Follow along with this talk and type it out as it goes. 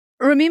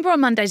Remember on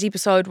Monday's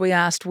episode, we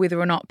asked whether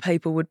or not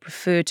people would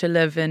prefer to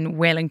live in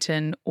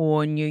Wellington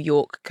or New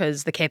York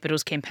because the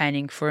capital's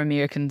campaigning for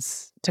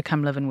Americans to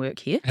come live and work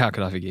here. How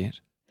could I forget?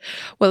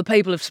 Well, the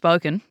people have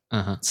spoken.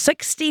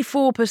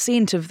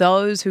 64% of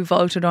those who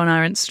voted on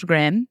our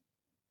Instagram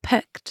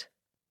picked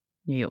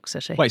New York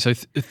City. Wait, so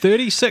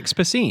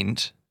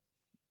 36%?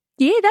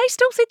 Yeah, they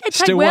still said they'd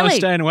take Still want Welly. to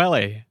stay in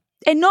Welly.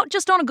 And not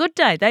just on a good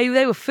day.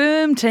 They were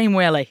firm Team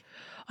Welly.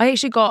 I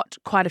actually got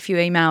quite a few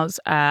emails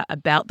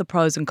about the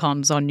pros and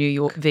cons on New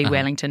York v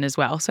Wellington as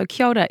well. So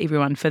kia ora,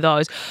 everyone, for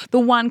those.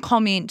 The one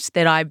comment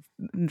that I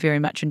very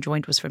much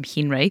enjoyed was from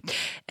Henry,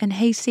 and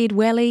he said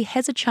Welly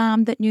has a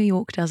charm that New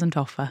York doesn't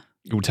offer.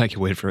 We'll take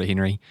your word for it,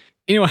 Henry.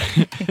 Anyway,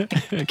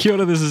 kia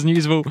ora, this is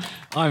Newsable.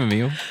 I'm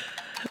Emil.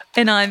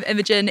 And I'm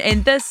Imogen,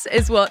 and this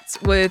is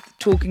what's worth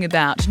talking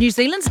about. New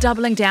Zealand's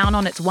doubling down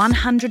on its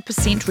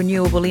 100%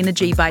 renewable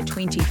energy by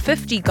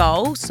 2050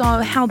 goal. So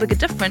how big a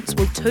difference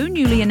will two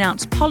newly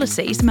announced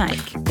policies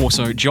make?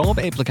 Also, job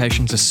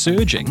applications are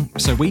surging,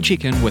 so we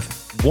check in with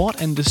what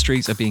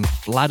industries are being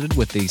flooded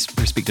with these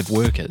prospective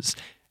workers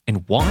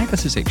and why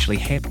this is actually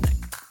happening.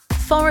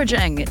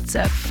 Foraging, it's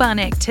a fun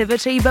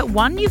activity, but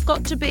one you've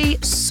got to be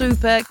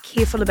super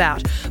careful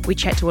about. We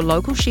chat to a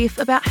local chef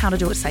about how to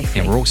do it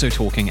safely. And we're also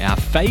talking our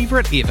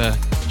favourite ever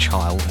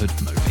childhood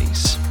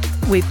movies.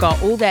 We've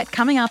got all that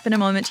coming up in a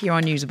moment here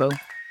on Newsable.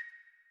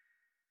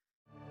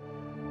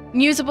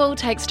 Newsable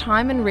takes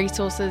time and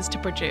resources to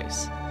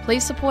produce.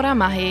 Please support our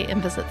mahi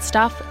and visit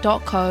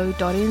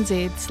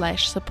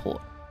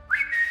stuff.co.nz/support.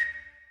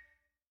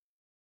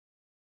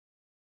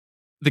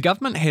 The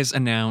government has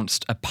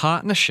announced a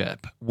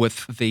partnership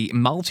with the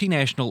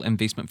multinational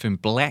investment firm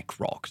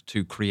BlackRock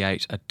to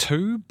create a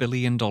 $2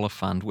 billion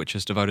fund which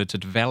is devoted to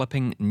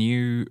developing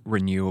new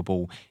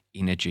renewable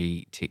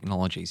energy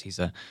technologies. Here's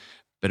a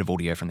bit of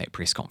audio from that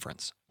press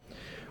conference.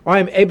 I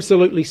am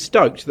absolutely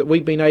stoked that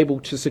we've been able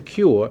to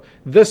secure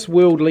this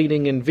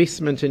world-leading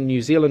investment in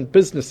New Zealand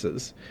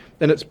businesses,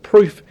 and it's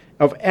proof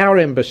of our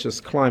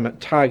ambitious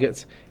climate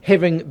targets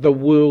having the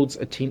world's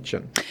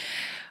attention.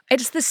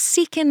 It's the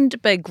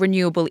second big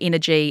renewable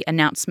energy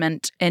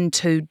announcement in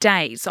 2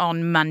 days.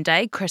 On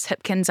Monday, Chris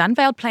Hipkins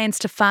unveiled plans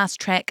to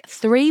fast-track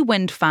 3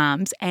 wind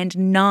farms and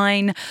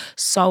 9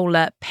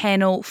 solar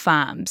panel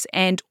farms.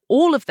 And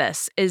all of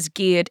this is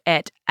geared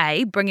at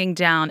A, bringing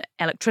down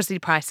electricity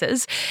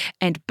prices,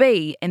 and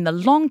B, in the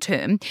long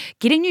term,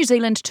 getting New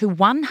Zealand to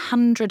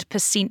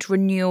 100%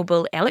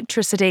 renewable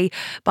electricity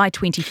by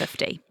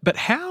 2050. But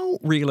how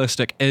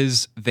realistic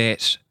is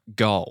that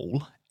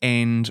goal?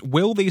 And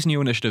will these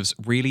new initiatives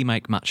really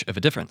make much of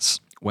a difference?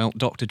 Well,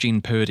 Dr.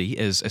 Jen Purdy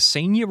is a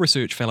senior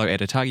research fellow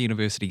at Otago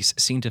University's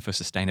Centre for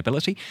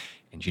Sustainability,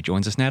 and she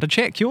joins us now to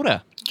chat. Kia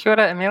ora. Kia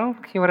ora, Emil.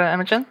 Kia ora,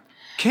 Imogen.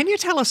 Can you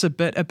tell us a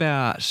bit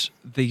about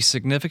the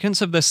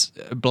significance of this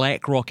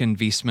BlackRock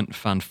investment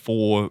fund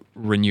for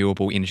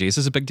renewable energy? Is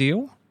this a big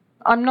deal?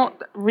 I'm not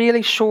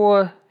really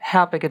sure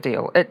how big a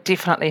deal. It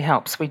definitely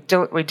helps. We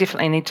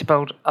definitely need to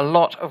build a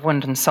lot of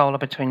wind and solar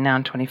between now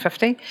and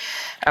 2050.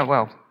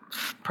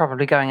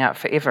 Probably going out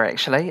forever,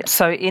 actually.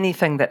 So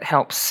anything that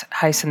helps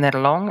hasten that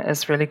along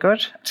is really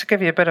good. To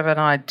give you a bit of an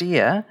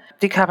idea,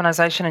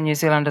 decarbonisation in New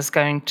Zealand is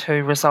going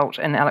to result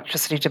in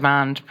electricity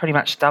demand pretty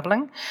much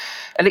doubling.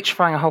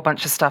 Electrifying a whole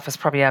bunch of stuff is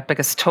probably our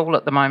biggest tool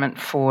at the moment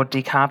for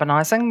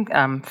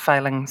decarbonising,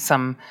 failing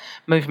some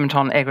movement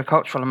on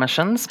agricultural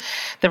emissions.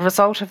 The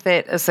result of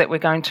that is that we're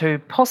going to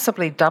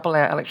possibly double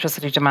our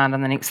electricity demand in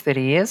the next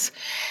 30 years.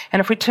 And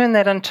if we turn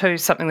that into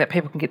something that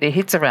people can get their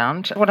heads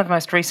around, one of the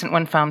most recent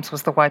wind farms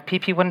was the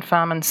Waipipi wind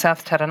farm in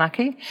South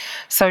Taranaki.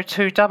 So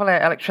to double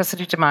our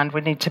electricity demand,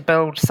 we need to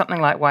build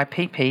something like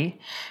Waipipi,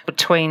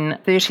 between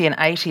 30 and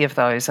 80 of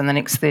those in the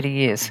next 30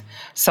 years.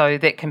 So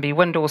that can be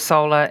wind or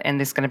solar, and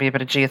there's going to be a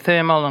bit of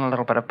geothermal and a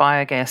little bit of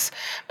biogas,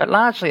 but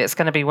largely it's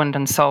going to be wind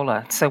and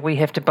solar. So we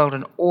have to build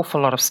an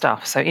awful lot of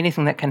stuff. So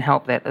anything that can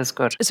help that is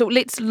good. So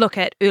let's look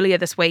at earlier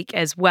this week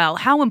as well.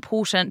 How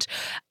important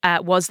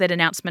was that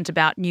announcement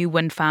about new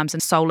wind farms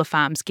and solar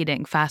farms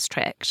getting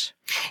fast-tracked?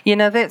 You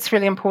know, that's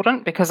really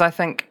important because I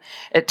think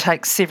it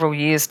takes several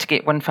years to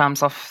get wind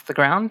farms off the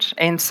ground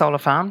and solar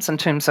farms in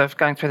terms of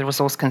going through the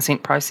resource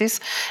consent process.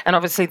 And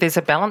obviously there's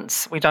a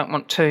balance. We don't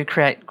want to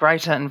create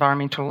greater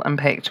environmental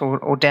impact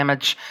or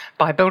damage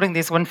by building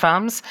these wind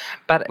farms,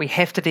 but we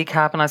have to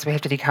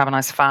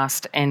decarbonise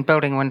fast, and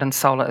building wind and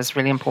solar is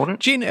really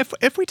important. Jen,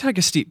 if we take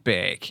a step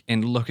back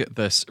and look at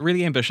this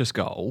really ambitious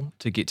goal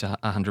to get to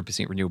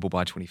 100% renewable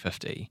by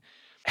 2050,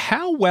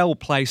 how well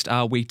placed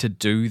are we to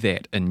do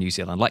that in New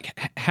Zealand? Like,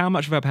 how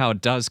much of our power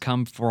does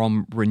come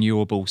from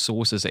renewable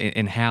sources,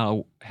 and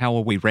how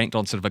are we ranked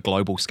on sort of a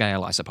global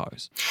scale, I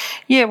suppose?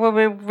 Yeah, well,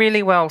 we're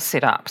really well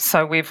set up.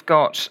 So we've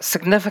got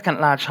significant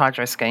large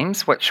hydro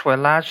schemes, which were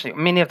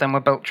many of them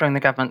were built during the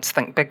government's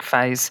Think Big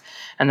phase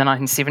in the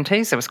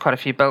 1970s. There was quite a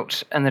few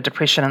built in the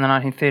Depression in the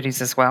 1930s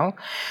as well.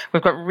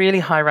 We've got really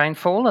high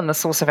rainfall in the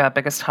source of our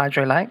biggest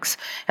hydro lakes,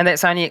 and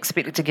that's only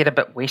expected to get a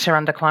bit wetter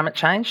under climate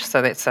change,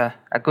 so that's a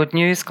good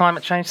news. news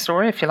climate change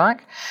story, if you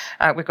like.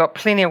 We've got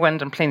plenty of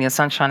wind and plenty of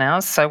sunshine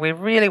hours, so we're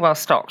really well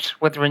stocked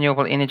with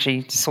renewable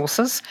energy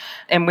sources,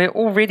 and we're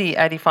already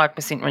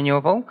 85%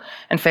 renewable.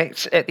 In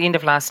fact, at the end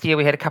of last year,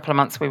 we had a couple of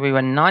months where we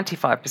were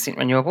 95%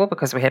 renewable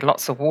because we had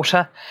lots of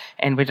water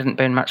and we didn't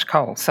burn much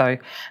coal. So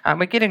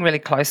we're getting really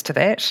close to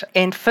that.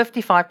 And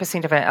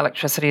 55% of our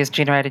electricity is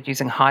generated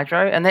using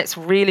hydro, and that's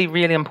really,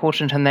 really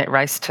important in that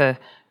race to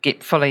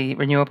get fully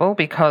renewable,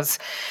 because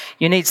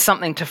you need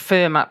something to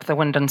firm up the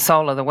wind and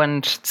solar. The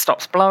wind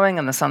stops blowing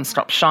and the sun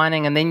stops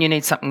shining, and then you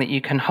need something that you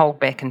can hold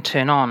back and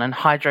turn on, and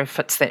hydro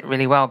fits that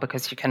really well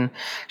because you can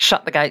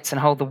shut the gates and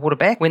hold the water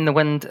back when the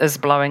wind is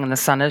blowing and the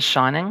sun is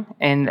shining,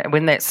 and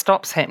when that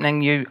stops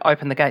happening, you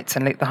open the gates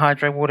and let the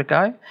hydro water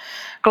go.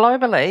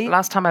 Globally,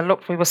 last time I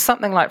looked, we were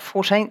something like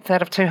 14th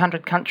out of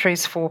 200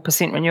 countries for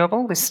 %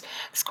 renewable. There's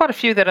quite a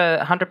few that are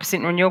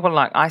 100% renewable,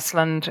 like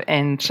Iceland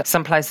and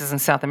some places in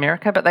South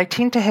America, but they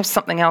tend to have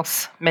something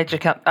else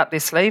magic up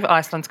their sleeve.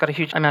 Iceland's got a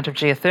huge amount of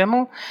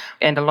geothermal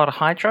and a lot of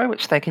hydro,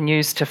 which they can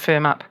use to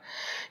firm up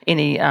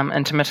any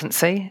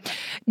intermittency.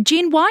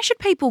 Jen, why should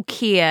people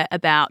care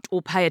about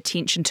or pay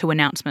attention to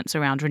announcements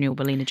around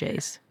renewable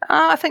energies?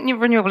 I think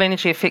renewable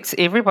energy affects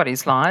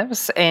everybody's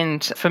lives,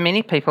 and for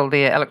many people,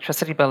 their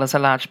electricity bill is a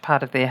large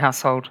part of their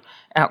household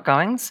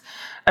outgoings.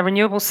 A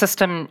renewable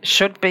system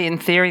should be, in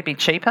theory, be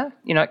cheaper.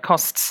 It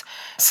costs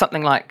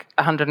something like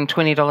 $120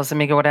 a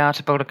megawatt hour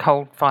to build a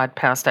coal-fired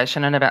power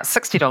station and about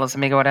 $60 a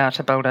megawatt hour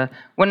to build a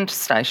wind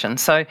station.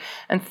 So,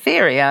 in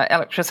theory, our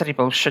electricity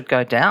bills should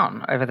go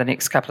down over the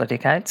next couple of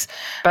decades.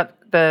 But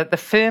the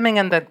firming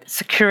and the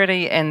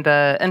security and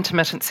the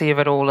intermittency of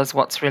it all is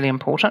what's really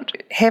important.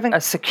 Having a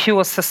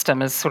secure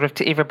system is sort of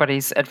to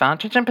everybody's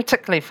advantage, and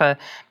particularly for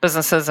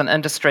businesses and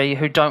industry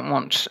who don't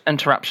want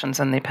interruptions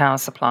in their power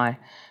supply.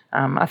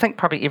 I think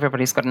probably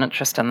everybody's got an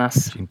interest in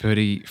this. Jen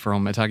Purdy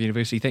from Otago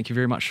University, thank you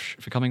very much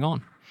for coming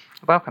on.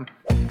 Welcome.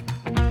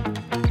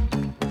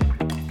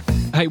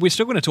 Hey, we're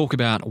still going to talk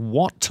about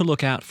what to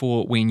look out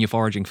for when you're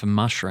foraging for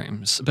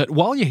mushrooms. But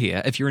while you're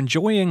here, if you're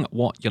enjoying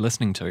what you're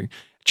listening to,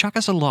 chuck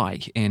us a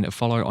like and a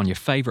follow on your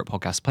favourite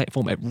podcast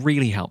platform. It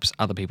really helps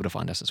other people to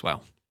find us as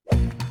well.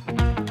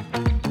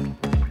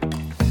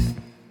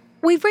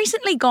 We've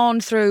recently gone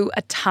through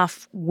a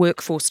tough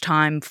workforce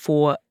time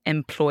for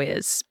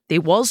employers. There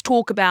was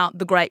talk about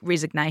the Great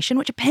Resignation,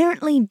 which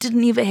apparently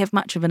didn't ever have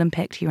much of an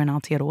impact here in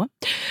Aotearoa.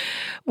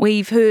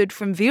 We've heard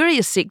from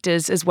various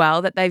sectors as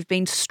well that they've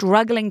been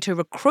struggling to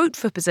recruit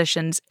for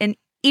positions in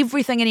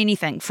everything and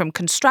anything from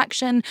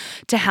construction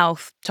to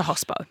health to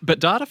hospo. But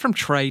data from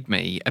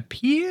TradeMe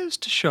appears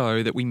to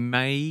show that we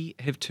may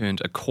have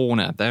turned a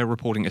corner. They're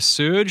reporting a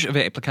surge of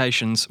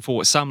applications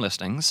for some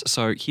listings.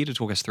 So here to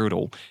talk us through it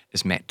all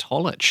is Matt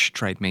Tolich,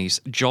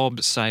 TradeMe's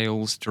job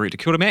sales director.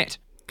 Kia ora, Matt.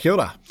 Kia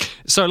ora.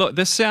 So look,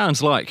 this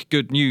sounds like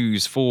good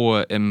news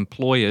for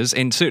employers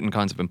and certain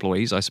kinds of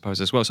employees, I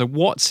suppose, as well. So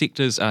what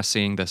sectors are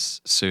seeing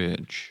this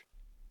surge?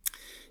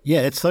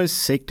 Yeah, it's those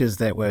sectors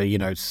that were,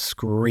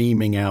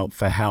 screaming out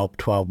for help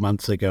 12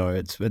 months ago.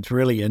 It's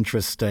really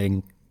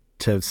interesting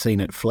to have seen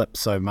it flip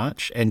so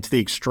much, and to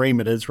the extreme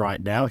it is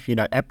right now.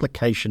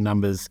 Application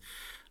numbers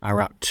are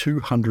up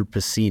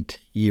 200%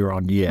 year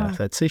on year. Wow.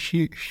 That's a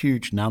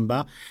huge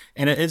number,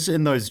 and it is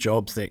in those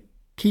jobs that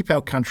keep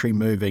our country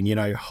moving,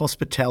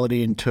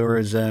 hospitality and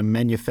tourism,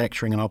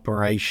 manufacturing and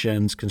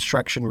operations,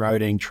 construction,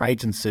 roading,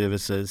 trades and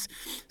services.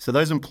 So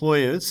those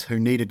employers who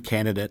needed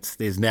candidates,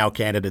 there's now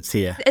candidates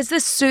here. Is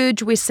this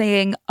surge we're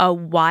seeing a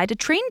wider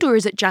trend, or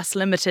is it just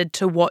limited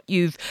to what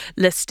you've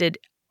listed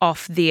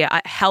off there?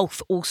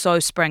 Health also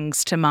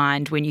springs to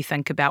mind when you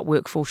think about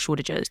workforce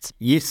shortages.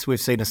 Yes, we've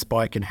seen a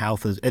spike in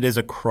health. It is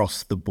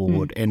across the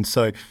board. And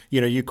so,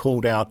 you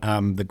called out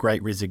the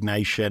Great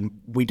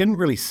Resignation. We didn't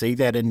really see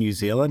that in New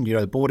Zealand.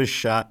 The borders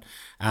shut.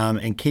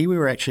 And Kiwi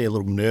were actually a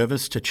little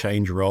nervous to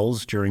change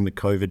roles during the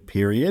COVID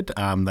period.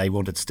 They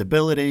wanted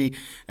stability.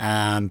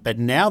 But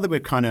now that we're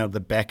kind of at the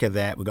back of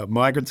that, we've got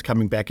migrants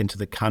coming back into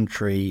the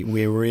country,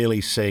 we're really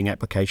seeing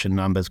application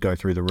numbers go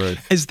through the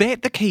roof. Is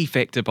that the key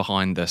factor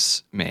behind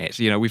this, Matt?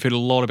 We've heard a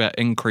lot about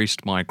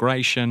increased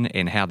migration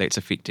and how that's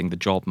affecting the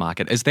job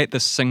market. Is that the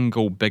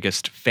single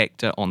biggest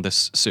factor on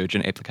this surge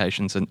in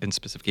applications in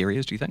specific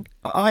areas, do you think?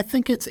 I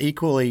think it's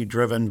equally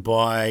driven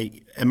by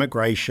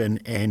immigration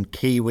and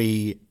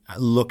Kiwi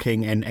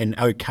looking and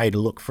okay to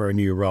look for a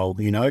new role.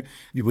 We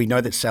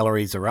know that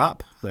salaries are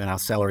up in our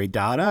salary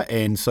data,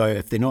 and so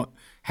if they're not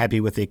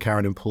happy with their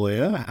current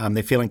employer,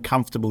 they're feeling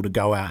comfortable to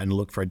go out and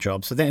look for a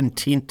job. So that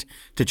intent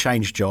to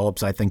change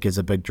jobs, I think, is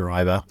a big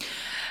driver.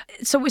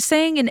 So we're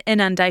seeing an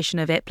inundation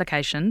of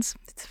applications.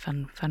 It's a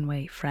fun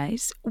way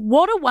phrase.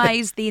 What are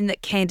ways then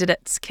that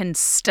candidates can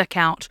stick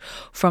out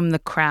from the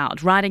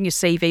crowd? Writing your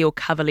CV or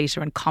cover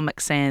letter in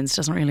Comic Sans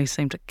doesn't really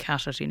seem to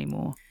cut it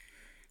anymore.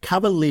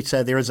 Cover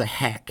letter, there is a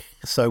hack.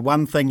 So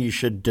one thing you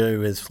should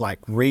do is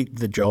read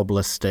the job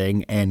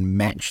listing and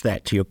match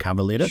that to your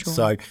cover letter. Sure.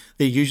 So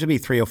there usually be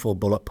 3 or 4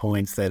 bullet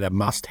points that are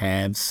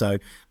must-haves. So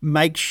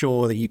make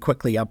sure that you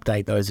quickly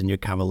update those in your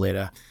cover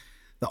letter.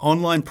 The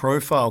online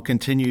profile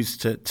continues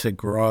to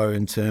grow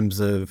in terms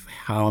of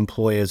how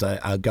employers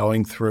are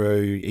going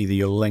through either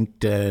your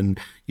LinkedIn,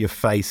 your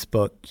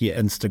Facebook, your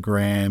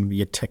Instagram,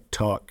 your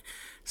TikTok.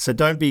 So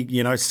don't be,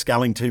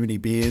 sculling too many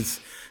beers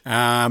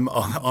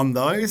on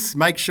those.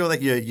 Make sure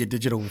that your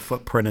digital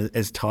footprint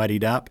is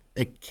tidied up.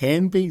 It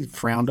can be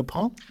frowned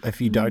upon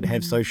if you don't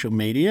have social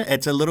media.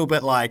 It's a little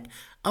bit like,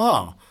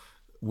 oh,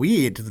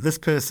 weird, this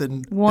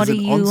person what isn't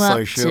are you on up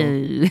social.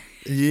 To?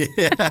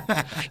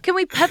 Yeah. Can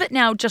we pivot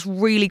now just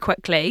really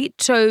quickly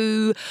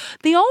to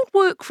the old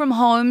work from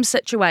home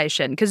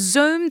situation? Because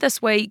Zoom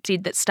this week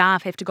did that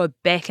staff have to go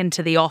back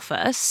into the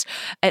office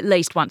at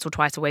least once or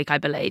twice a week, I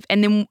believe.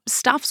 And then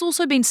staff's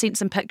also been sent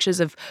some pictures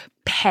of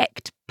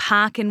packed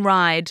park and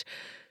ride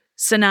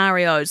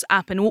scenarios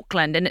up in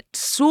Auckland. And it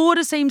sort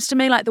of seems to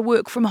me like the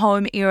work from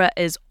home era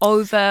is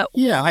over.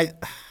 Yeah,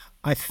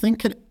 I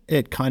think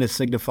it kind of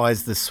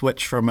signifies the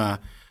switch from a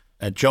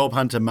job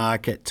hunter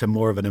market to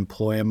more of an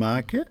employer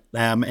market.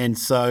 And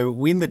so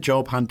when the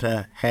job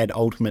hunter had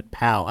ultimate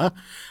power,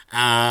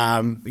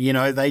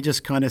 they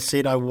just kind of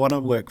said, I want to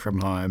work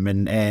from home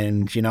and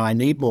I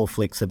need more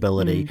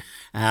flexibility.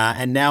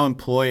 And now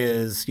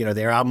employers,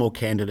 there are more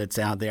candidates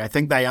out there. I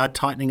think they are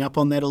tightening up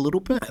on that a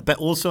little bit. But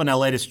also in our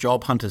latest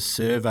job hunter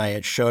survey,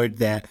 it showed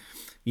that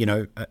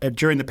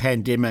during the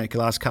pandemic, the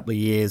last couple of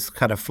years,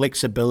 kind of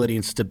flexibility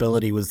and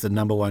stability was the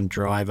number one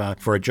driver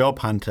for a job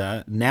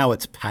hunter. Now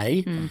it's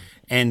pay.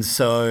 And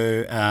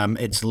so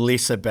it's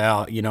less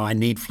about, I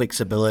need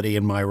flexibility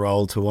in my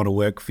role to want to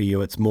work for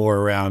you. It's more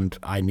around,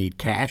 I need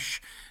cash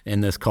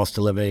in this cost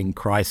of living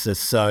crisis.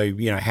 So,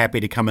 happy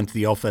to come into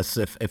the office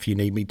if you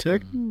need me to.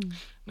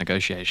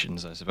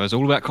 Negotiations, I suppose,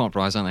 all about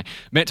compromise, aren't they?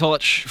 Matt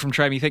Tolich from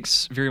Tramie,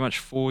 thanks very much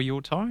for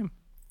your time.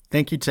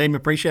 Thank you, team.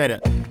 Appreciate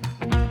it.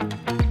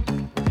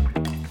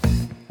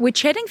 We're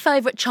chatting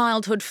favourite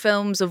childhood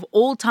films of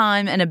all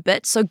time in a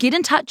bit, so get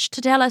in touch to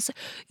tell us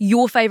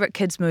your favourite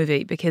kids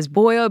movie, because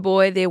boy oh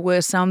boy, there were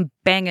some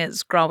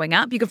bangers growing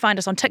up. You can find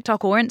us on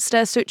TikTok or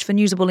Insta, search for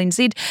Newsable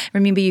NZ.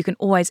 Remember, you can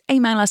always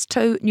email us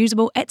to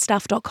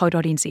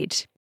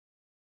newsable@stuff.co.nz.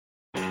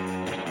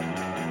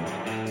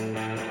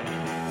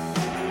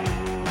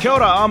 Kia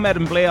ora, I'm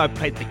Adam Blair. I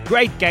played the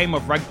great game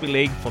of rugby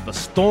league for the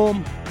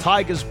Storm,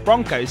 Tigers,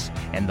 Broncos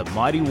and the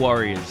Mighty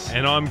Warriors.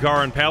 And I'm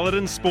Goran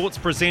Paladin, sports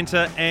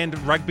presenter and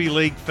rugby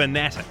league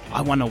fanatic.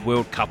 I won a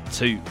World Cup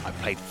too. I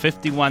played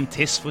 51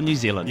 tests for New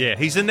Zealand. Yeah,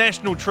 he's a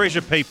national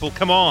treasure, people.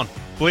 Come on.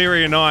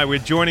 Blairy and I, we're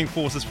joining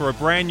forces for a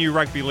brand new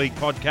rugby league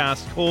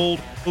podcast called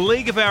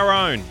League of Our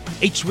Own.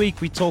 Each week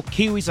we talk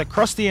Kiwis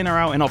across the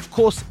NRL and of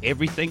course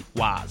everything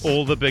was.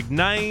 All the big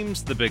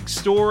names, the big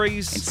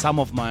stories. And some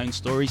of my own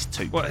stories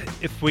too. Well,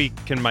 if we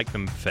can make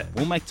them fit.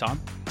 We'll make time.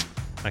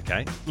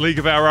 Okay. League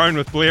of Our Own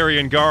with Blairy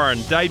and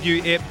Goran.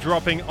 Debut ep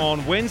dropping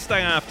on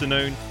Wednesday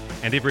afternoon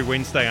and every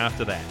Wednesday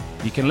after that.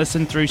 You can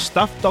listen through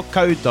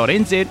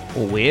stuff.co.nz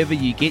or wherever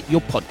you get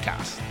your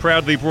podcasts.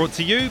 Proudly brought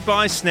to you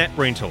by Snap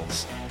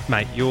Rentals.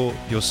 Mate, your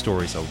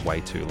stories are way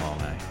too long,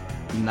 eh?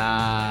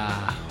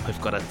 Nah, we've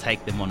got to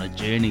take them on a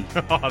journey.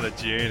 Oh, the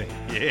journey.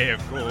 Yeah,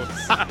 of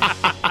course.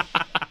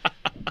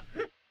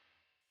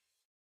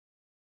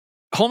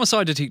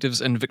 Homicide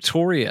detectives in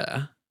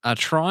Victoria are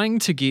trying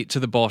to get to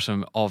the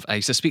bottom of a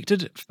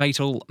suspected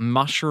fatal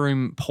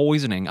mushroom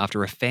poisoning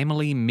after a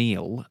family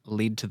meal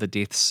led to the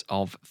deaths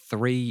of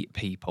 3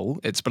 people.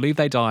 It's believed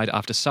they died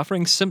after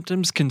suffering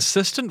symptoms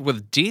consistent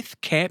with death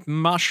cap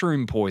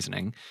mushroom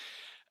poisoning.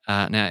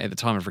 Now, at the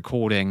time of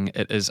recording,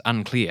 it is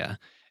unclear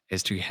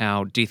as to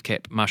how death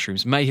cap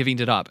mushrooms may have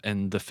ended up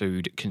in the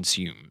food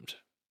consumed.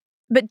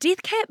 But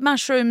death cap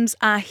mushrooms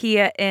are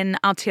here in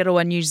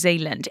Aotearoa, New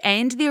Zealand,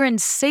 and they're in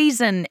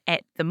season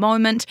at the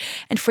moment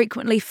and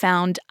frequently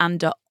found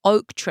under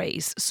oak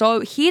trees.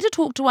 So here to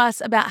talk to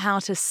us about how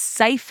to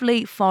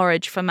safely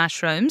forage for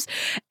mushrooms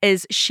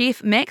is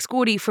Chef Max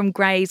Gordy from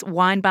Gray's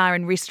Wine Bar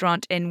and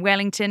Restaurant in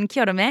Wellington.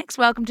 Kia ora, Max.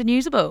 Welcome to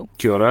Newsable.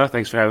 Kia ora.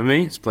 Thanks for having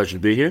me. It's a pleasure to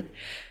be here.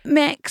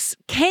 Max,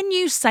 can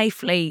you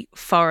safely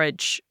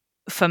forage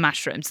for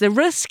mushrooms? The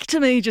risk to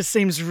me just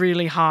seems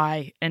really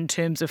high in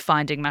terms of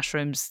finding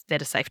mushrooms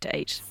that are safe to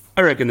eat.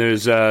 I reckon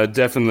there's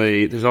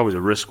always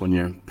a risk when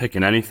you're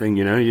picking anything,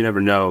 you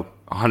never know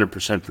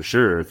 100% for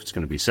sure if it's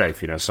going to be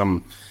safe.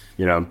 Some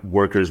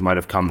workers might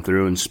have come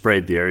through and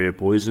sprayed the area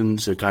poison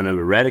to kind of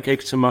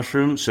eradicate some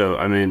mushrooms. So,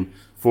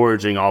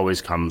 foraging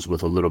always comes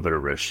with a little bit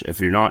of risk.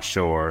 If you're not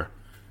sure,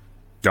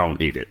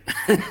 don't eat it.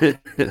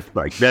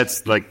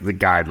 That's the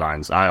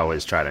guidelines I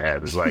always try to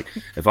have. Is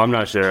if I'm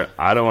not sure,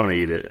 I don't want to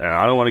eat it.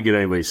 I don't want to get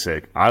anybody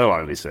sick. I don't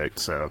want to be sick.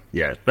 So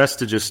yeah, best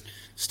to just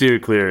steer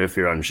clear if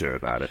you're unsure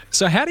about it.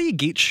 So how do you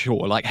get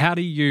sure? How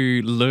do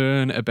you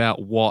learn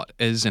about what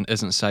is and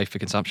isn't safe for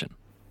consumption?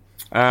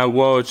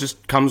 Well, it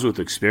just comes with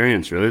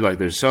experience, really.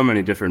 There's so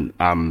many different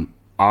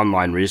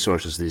online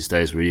resources these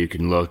days where you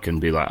can look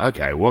and be like,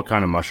 okay, what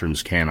kind of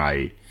mushrooms can I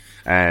eat?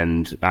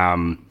 And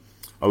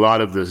a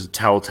lot of the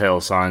telltale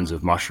signs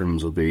of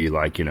mushrooms will be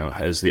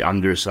is the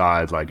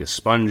underside like a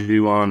spongy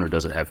one, or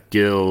does it have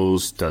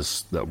gills?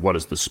 What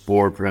does the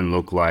spore print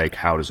look like?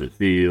 How does it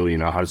feel?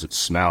 How does it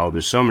smell?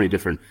 There's so many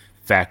different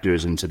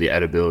factors into the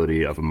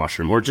edibility of a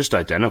mushroom, or just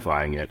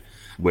identifying it,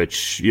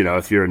 which, you know,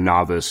 if you're a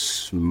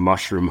novice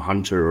mushroom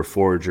hunter or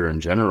forager in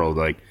general,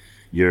 like,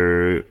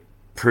 you're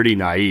pretty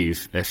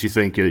naive if you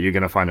think you're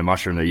going to find a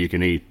mushroom that you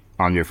can eat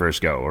on your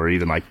first go, or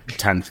even like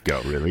 10th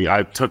go, really.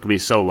 It took me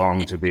so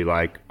long to be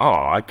like,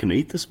 oh, I can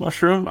eat this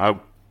mushroom. I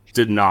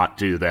did not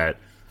do that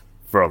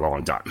for a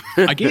long time.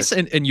 I guess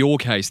in your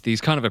case,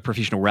 there's kind of a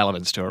professional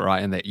relevance to it,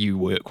 right? In that you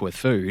work with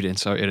food, and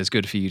so it is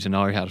good for you to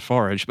know how to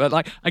forage. But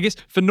like, I guess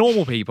for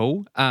normal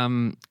people,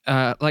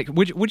 like,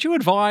 would you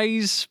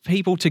advise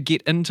people to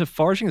get into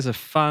foraging as a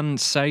fun,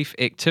 safe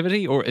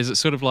activity, or is it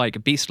sort of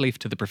like best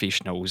left to the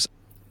professionals?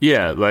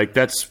 Yeah, like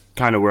that's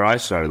kind of where I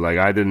started. Like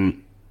I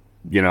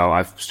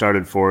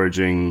started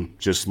foraging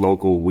just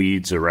local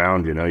weeds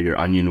around, you know, your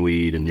onion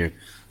weed and your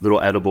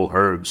little edible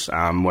herbs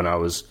when I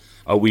was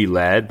a wee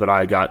lad, but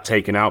I got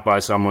taken out by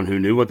someone who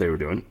knew what they were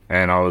doing.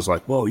 And I was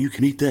like, whoa, you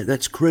can eat that?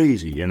 That's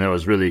crazy. And it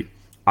was really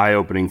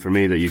eye-opening for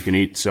me that you can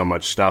eat so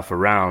much stuff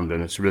around.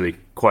 And it's really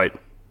quite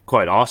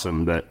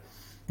awesome that,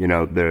 you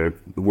know, the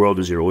world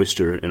is your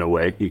oyster in a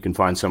way. You can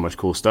find so much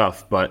cool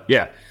stuff. But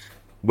yeah,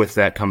 with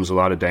that comes a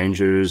lot of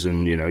dangers.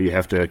 And, you know, you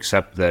have to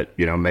accept that,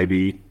 you know,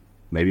 maybe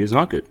it's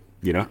not good.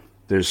 You know,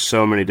 there's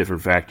so many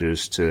different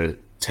factors to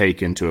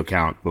take into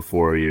account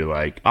before you're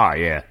like,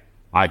 yeah,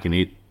 I can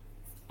eat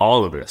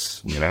all of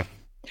this, you know?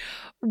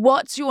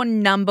 What's your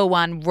number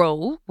one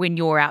rule when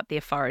you're out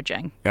there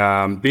foraging?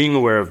 Being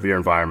aware of your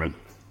environment,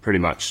 pretty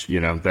much. You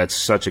know, that's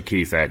such a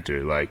key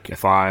factor. Like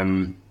if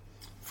I'm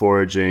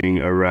foraging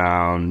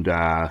around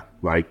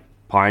like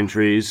pine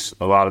trees,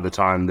 a lot of the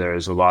time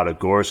there's a lot of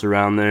gorse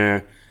around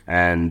there,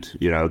 and,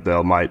 you know,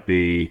 there might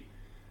be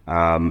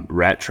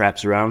rat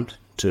traps around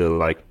to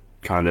like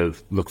kind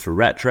of look for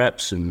rat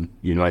traps. And,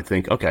 you know, I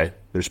think, okay,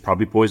 there's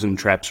probably poison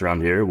traps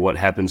around here. What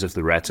happens if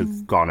the rats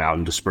have gone out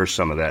and dispersed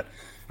some of that?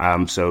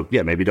 So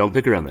yeah, maybe don't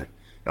pick around there.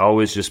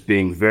 Always just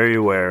being very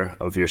aware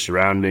of your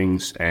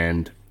surroundings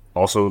and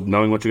also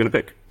knowing what you're going to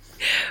pick.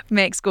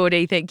 Max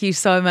Gordy, thank you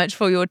so much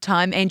for your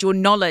time and your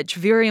knowledge.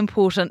 Very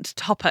important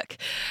topic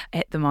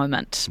at the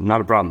moment.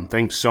 Not a problem.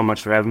 Thanks so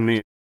much for having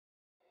me.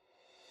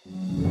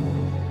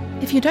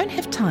 If you don't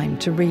have time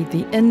to read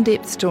the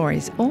in-depth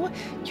stories, or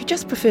you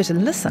just prefer to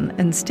listen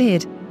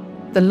instead,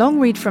 The Long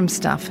Read From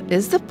Stuff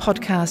is the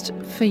podcast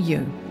for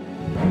you.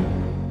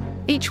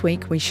 Each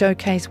week we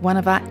showcase one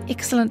of our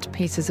excellent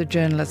pieces of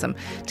journalism,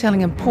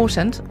 telling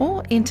important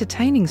or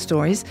entertaining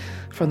stories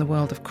from the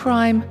world of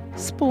crime,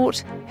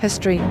 sport,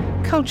 history,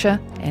 culture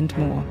and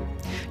more.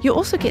 You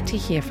also get to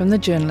hear from the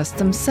journalists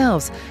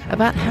themselves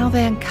about how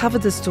they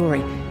uncovered the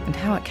story and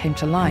how it came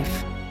to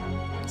life.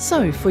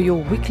 So, for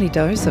your weekly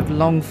dose of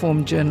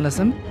long-form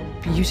journalism,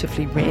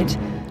 beautifully read,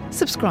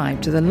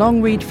 subscribe to The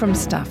Long Read From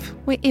Stuff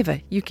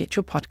wherever you get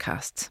your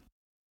podcasts.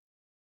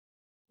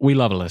 We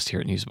love a list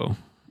here at Newsable.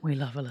 We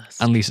love a list.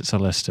 Unless it's a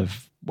list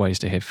of ways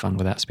to have fun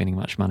without spending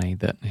much money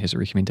that has a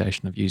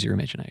recommendation of use your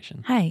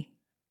imagination. Hey,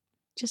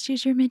 just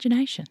use your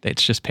imagination.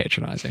 That's just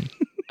patronising.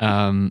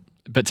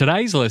 But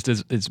today's list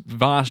is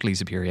vastly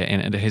superior,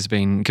 and it has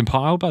been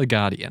compiled by The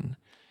Guardian.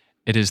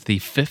 It is the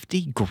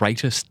 50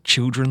 greatest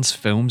children's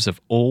films of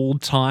all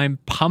time.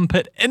 Pump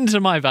it into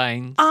my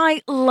veins.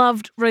 I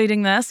loved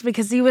reading this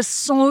because there were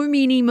so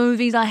many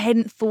movies I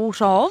hadn't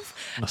thought of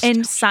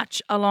in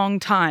such a long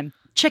time.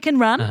 Chicken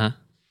Run,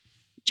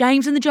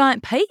 James and the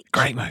Giant Peach.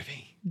 Great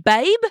movie.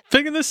 Babe.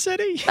 Pig in the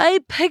City.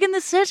 Babe, Pig in the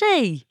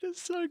City.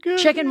 It's so good.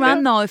 Chicken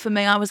Run, though, for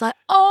me, I was like,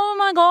 oh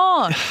my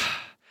gosh.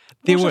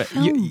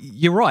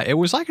 You're right. It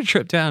was like a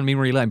trip down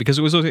memory lane because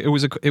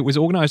it was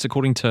organised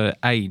according to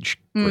age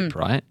group,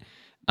 right?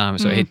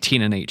 So it had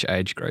 10 in each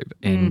age group,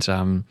 and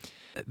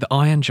The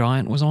Iron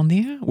Giant was on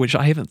there, which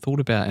I haven't thought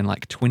about in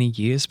like 20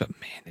 years. But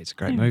man, that's a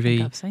great movie.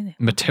 Think I've seen it.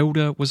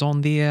 Matilda was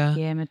on there.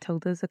 Yeah,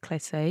 Matilda's a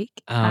classic.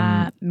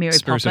 Mary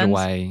Spirited Poppins.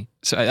 Away.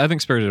 So I think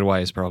Spirited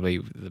Away is probably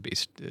the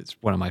best. It's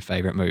one of my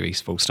favourite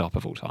movies, full stop,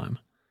 of all time.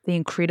 The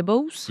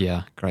Incredibles.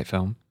 Yeah, great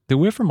film. There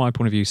were, from my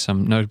point of view,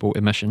 some notable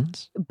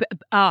omissions.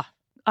 I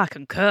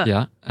concur.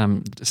 Yeah,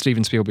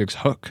 Steven Spielberg's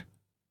Hook.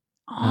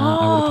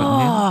 I would have put in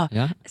there.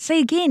 Yeah.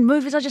 See, again,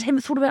 movies I just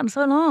haven't thought about in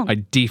so long. I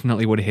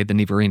definitely would have had The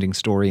Never-Ending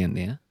Story in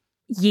there.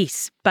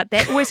 Yes, but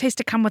that always has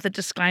to come with a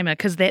disclaimer,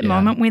 because that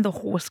moment when the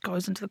horse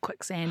goes into the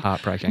quicksand.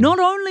 Heartbreaking. Not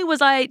only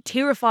was I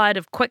terrified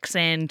of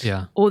quicksand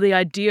or the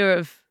idea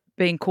of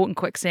being caught in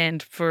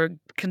quicksand for a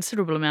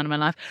considerable amount of my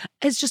life,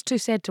 it's just too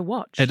sad to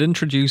watch. It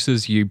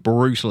introduces you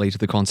brutally to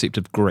the concept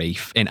of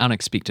grief, and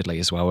unexpectedly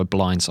as well. It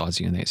blindsides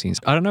you in that sense.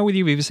 I don't know whether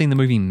you've ever seen the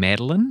movie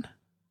Madeline?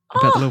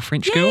 About the little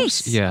French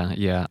girls?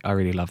 Yeah. I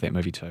really love that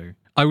movie too.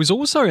 I was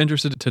also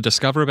interested to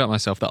discover about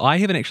myself that I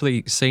haven't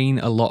actually seen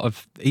a lot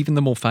of even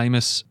the more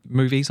famous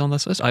movies on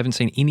this list. I haven't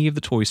seen any of the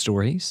Toy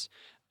Stories.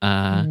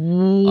 I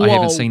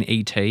haven't seen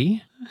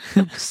E.T.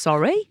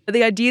 Sorry?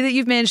 The idea that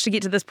you've managed to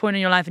get to this point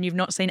in your life and you've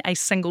not seen a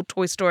single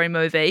Toy Story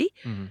movie.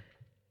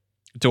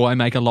 Do I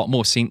make a lot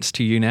more sense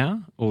to you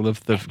now? All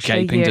of the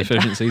gaping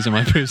deficiencies in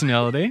my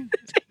personality?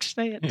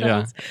 Actually, it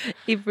does.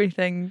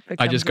 Everything becomes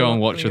I just go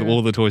and watch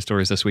all the Toy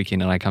Stories this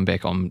weekend, and I come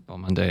back on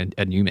Monday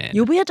a new man.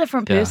 You'll be a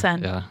different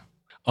person. Yeah.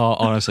 Oh,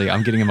 honestly,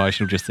 I'm getting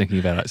emotional just thinking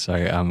about it, so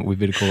we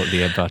better call it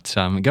there. But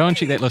go and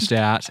check that list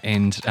out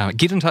and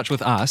get in touch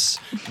with us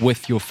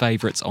with your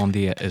favourites on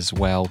there as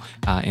well.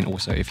 And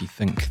also, if you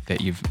think that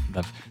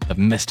they've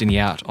missed any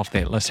out off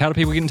that list, how do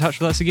people get in touch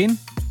with us again?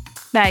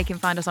 They can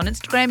find us on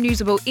Instagram,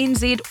 Newsable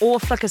NZ, or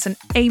flick us an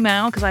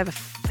email, because I have a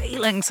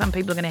feeling some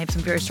people are going to have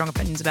some very strong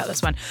opinions about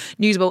this one.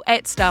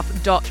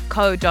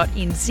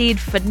 Newsable@stuff.co.nz.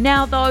 For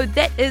now, though,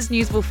 that is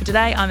Newsable for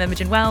today. I'm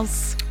Imogen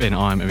Wells. And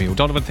I'm Emil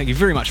Donovan. Thank you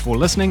very much for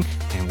listening,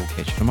 and we'll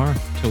catch you tomorrow.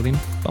 Till then,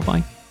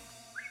 bye-bye.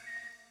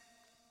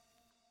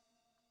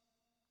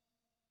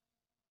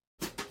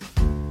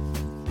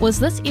 Was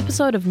this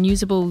episode of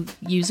Newsable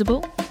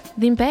usable?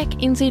 Then back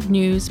NZ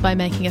News by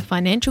making a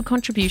financial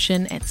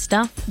contribution at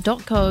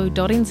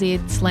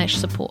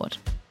stuff.co.nz/support.